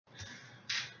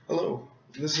Hello,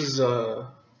 this is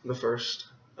the first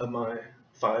of my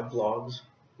 5 vlogs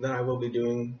that I will be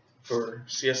doing for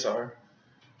CSR,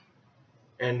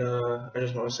 and I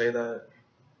just want to say that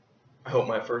I hope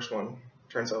my first one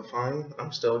turns out fine.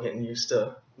 I'm still getting used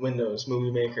to Windows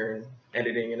Movie Maker and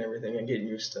editing and everything, and getting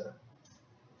used to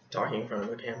talking in front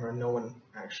of a camera, no one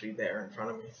actually there in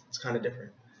front of me. It's kind of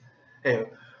different. Anyway,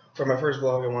 for my first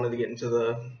vlog, I wanted to get into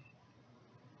the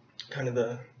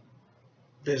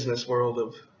business world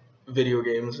of video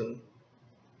games and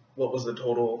what was the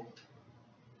total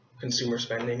consumer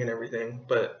spending and everything,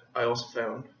 but I also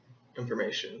found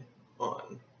information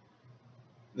on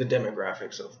the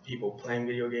demographics of people playing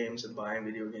video games and buying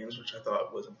video games, which I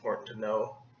thought was important to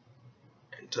know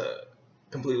and to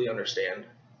completely understand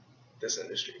this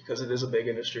industry, because it is a big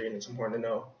industry and it's important to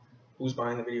know who's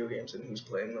buying the video games and who's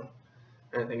playing them,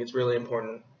 and I think it's really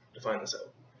important to find this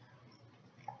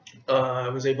out. I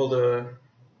was able to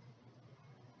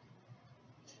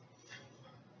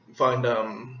find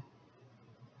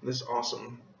this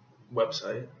awesome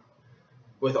website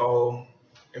with all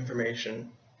information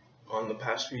on the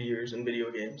past few years in video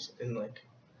games and like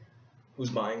who's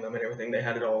buying them and everything. They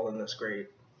had it all in this great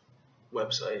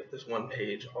website, this one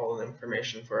page, all the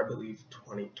information for I believe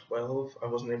 2012. I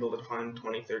wasn't able to find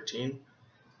 2013.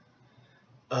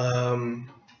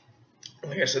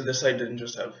 Like I said, this site didn't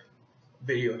just have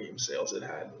video game sales, it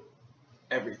had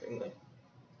everything. Like,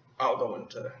 I'll go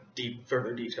into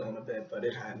further detail in a bit, but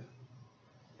it had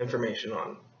information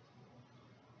on,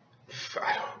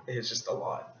 it's just a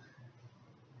lot.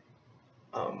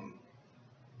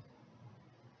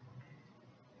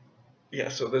 Yeah,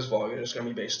 so this vlog is just going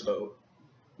to be based about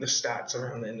the stats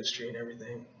around the industry and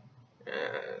everything,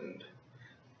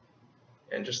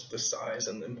 and just the size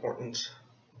and the importance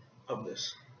of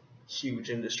this huge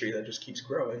industry that just keeps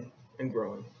growing and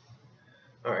growing.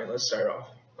 Alright, let's start off.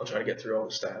 I'll try to get through all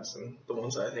the stats and the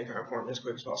ones that I think are important as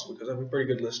quick as possible, because I have a pretty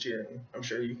good list here, and I'm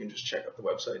sure you can just check out the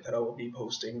website that I will be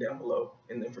posting down below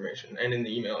in the information and in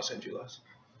the email I sent you last.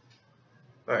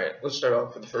 Alright, let's start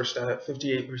off with the first stat.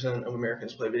 58% of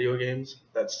Americans play video games.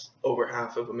 That's over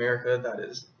half of America. That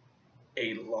is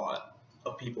a lot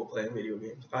of people playing video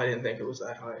games. I didn't think it was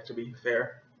that high, to be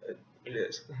fair. It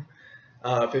is.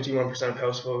 51% of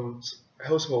households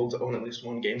own at least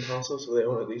one game console, so they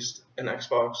own at least an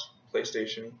Xbox,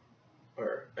 PlayStation,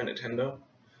 or a Nintendo,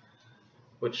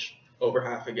 which over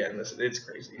half, again, it's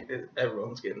crazy.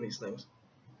 Everyone's getting these things.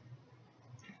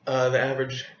 The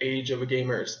average age of a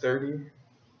gamer is 30,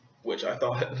 which I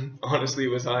thought honestly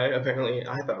was high. Apparently,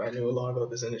 I thought I knew a lot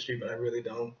about this industry, but I really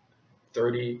don't.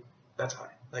 30, that's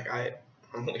high. Like, I'm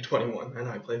only 21 and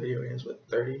I play video games, with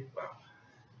 30,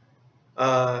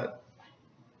 wow.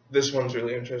 This one's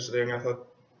really interesting. I thought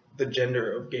the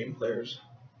gender of game players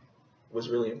was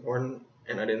really important,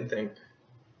 and I didn't think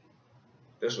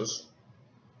this was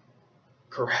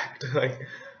correct.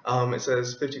 It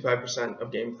says 55%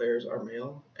 of game players are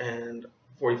male and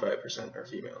 45% are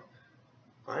female.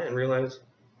 I didn't realize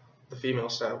the female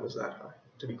stat was that high,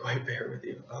 to be quite fair with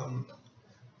you.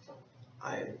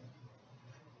 I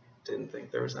didn't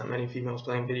think there was that many females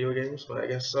playing video games, but I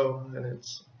guess so, and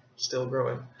it's still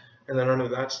growing. And then under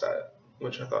that stat,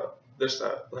 which I thought, this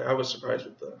stat, like, I was surprised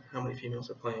with how many females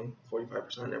are playing,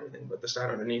 45% and everything, but the stat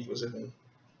underneath was even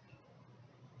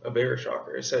a bigger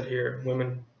shocker. It said here,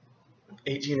 women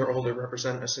 18 or older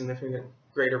represent a significant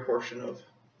greater portion of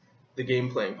the game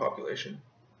playing population,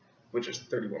 which is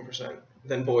 31%,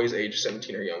 than boys aged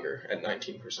 17 or younger at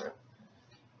 19%.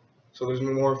 So there's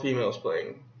more females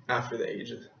playing after the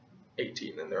age of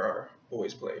 18 than there are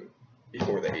boys playing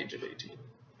before the age of 18.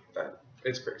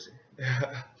 It's crazy.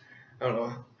 I don't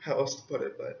know how else to put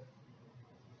it, but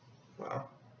wow.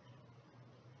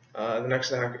 The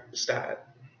next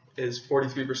stat is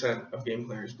 43% of game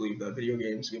players believe that video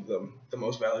games give them the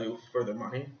most value for their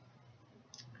money,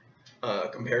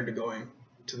 compared to going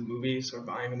to the movies or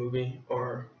buying a movie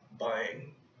or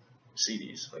buying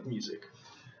CDs, like music.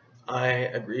 I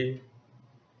would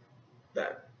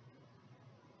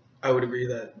agree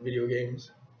that video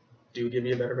games do give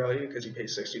you a better value, because you pay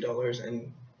 $60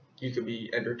 and you could be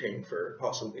entertained for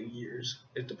possibly years.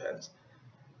 It depends.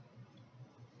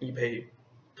 You pay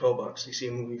 $12, you see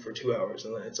a movie for 2 hours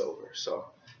and then it's over.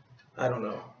 So I don't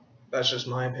know. That's just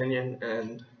my opinion,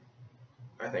 and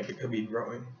I think it could be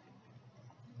growing.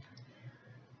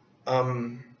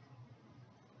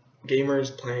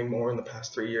 Gamers playing more in the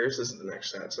past 3 years. This is the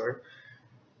next stat. Sorry.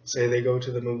 Say they go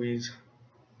to the movies.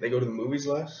 They go to the movies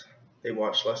less. They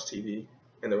watch less TV,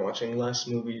 and they're watching less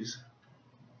movies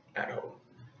at home.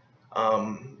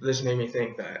 This made me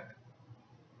think that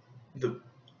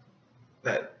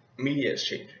that media is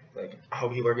changing. like how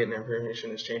people are getting their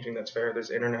information is changing. That's fair. There's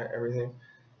internet, everything,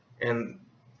 and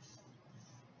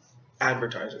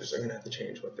advertisers are gonna have to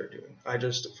change what they're doing. I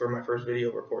just, for my first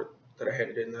video report that I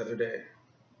handed in the other day,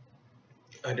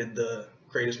 I did the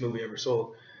greatest movie ever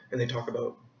sold, and they talk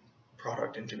about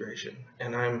product integration,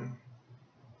 and I'm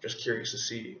just curious to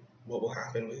see what will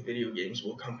happen with video games.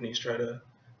 Will companies try to,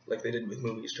 like they did with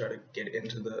movies, try to get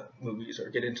into the movies or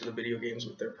get into the video games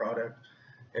with their product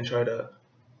and try to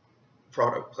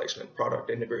product placement,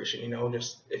 product integration, you know,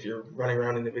 just if you're running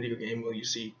around in the video game, will you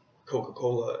see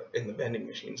Coca-Cola in the vending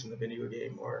machines in the video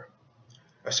game, or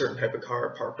a certain type of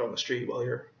car parked on the street while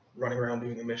you're running around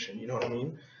doing a mission, you know what I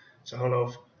mean? So I don't know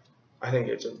if, I think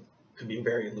could be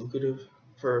very lucrative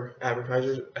for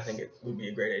advertisers. I think it would be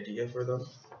a great idea for them,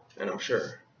 and I'm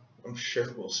sure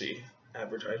we'll see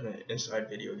advertisement inside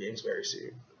video games very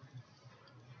soon.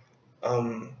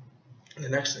 The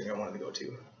next thing I wanted to go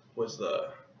to was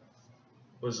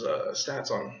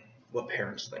stats on what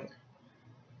parents think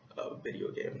of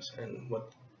video games and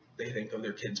what they think of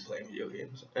their kids playing video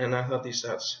games. And I thought these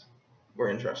stats were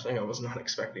interesting. I was not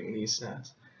expecting these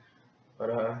stats,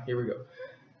 but here we go.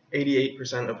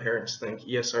 88% of parents think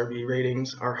ESRB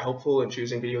ratings are helpful in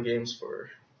choosing video games for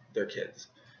their kids.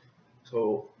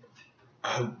 So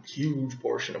a huge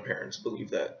portion of parents believe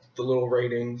that the little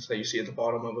ratings that you see at the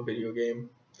bottom of a video game,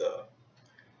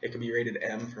 it could be rated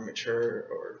M for mature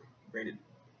or rated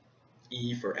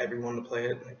E for everyone to play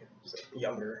it. Like if it's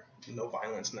younger, no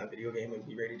violence in that video game, it would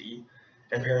be rated E.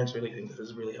 And parents really think this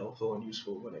is really helpful and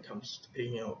useful when it comes to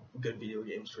picking out good video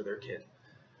games for their kid.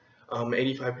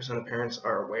 85% of parents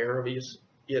are aware of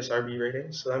ESRB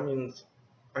ratings. So that means,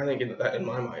 I think in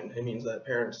my mind, it means that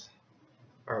parents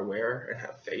are aware and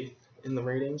have faith in the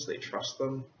ratings. They trust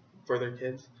them for their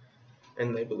kids,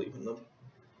 and they believe in them.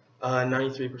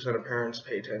 93% of parents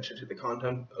pay attention to the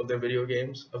content of their video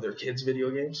games, of their kids' video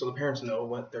games. So the parents know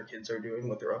what their kids are doing,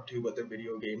 what they're up to, what their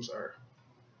video games are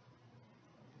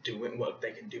doing, what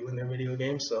they can do in their video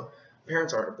games. So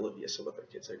parents aren't oblivious of what their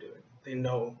kids are doing. They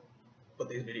know what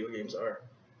these video games are,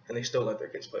 and they still let their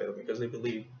kids play them because they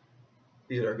believe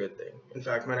these are a good thing. In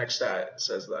fact, my next stat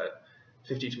says that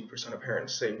 52% of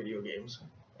parents say video games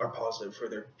are positive for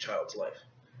their child's life.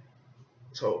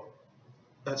 So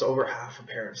that's over half of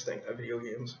parents think that video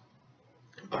games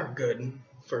are good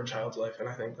for a child's life, and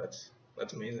I think that's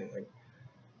amazing. Like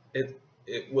it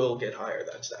will get higher,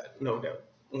 that stat, no doubt.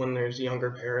 When there's younger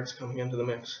parents coming into the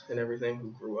mix and everything who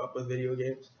grew up with video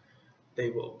games, they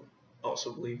will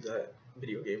also believe that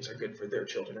video games are good for their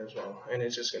children as well, and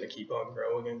it's just going to keep on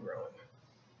growing and growing.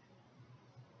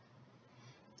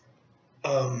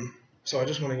 So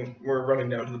we're running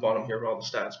down to the bottom here of all the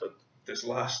stats, but this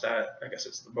last stat, I guess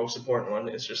it's the most important one,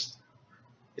 it's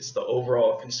the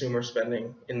overall consumer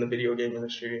spending in the video game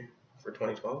industry for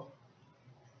 2012.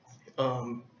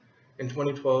 In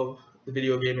 2012, the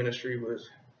video game industry was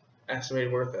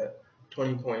estimated worth at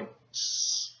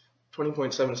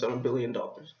 $20.77 billion,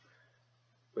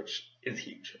 which is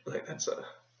huge. Like that's a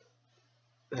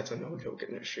no joke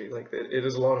industry. Like it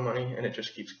is a lot of money, and it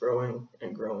just keeps growing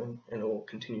and growing, and it will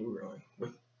continue growing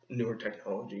with newer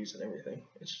technologies and everything.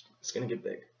 It's gonna get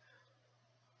big.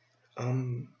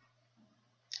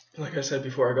 Like I said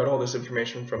before, I got all this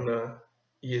information from the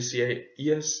ESA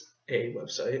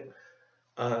website.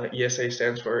 ESA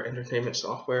stands for Entertainment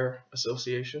Software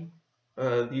Association.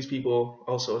 These people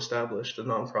also established the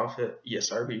nonprofit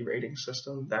ESRB rating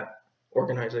system. That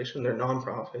organization, they're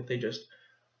nonprofit. They just,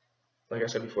 like I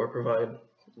said before, provide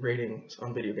ratings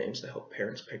on video games to help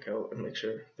parents pick out and make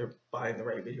sure they're buying the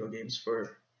right video games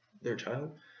for their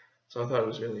child. So I thought it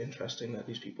was really interesting that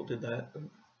these people did that.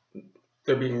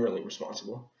 They're being really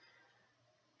responsible.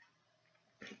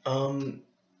 And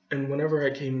whenever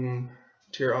I came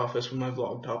to your office with my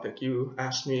vlog topic, you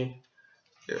asked me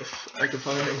if I could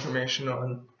find information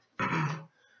on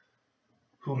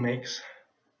who makes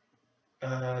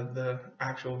the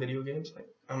actual video games. Like,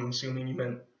 I'm assuming you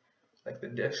meant like the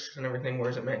discs and everything, where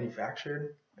is it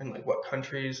manufactured, and like what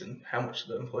countries and how much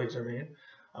the employees are made.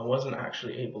 I wasn't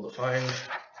actually able to find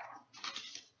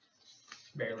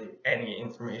barely any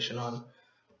information on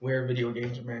where video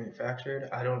games are manufactured.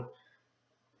 I don't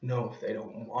know if they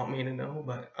don't want me to know,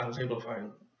 but I was able to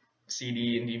find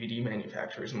CD and DVD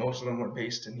manufacturers. Most of them were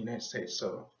based in the United States,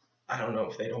 so I don't know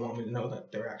if they don't want me to know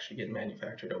that they're actually getting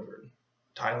manufactured over in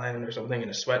Thailand or something in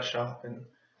a sweatshop, and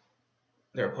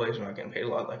their employees are not getting paid a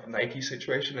lot, like a Nike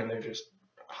situation, and they're just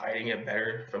hiding it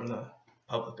better from the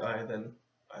public eye than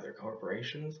other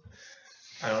corporations.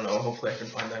 I don't know, hopefully I can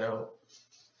find that out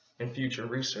in future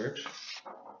research.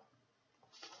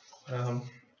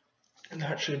 And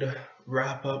that should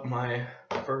wrap up my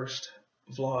first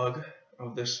vlog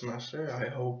of this semester. I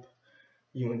hope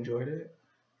you enjoyed it,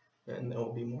 and there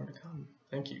will be more to come.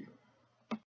 Thank you.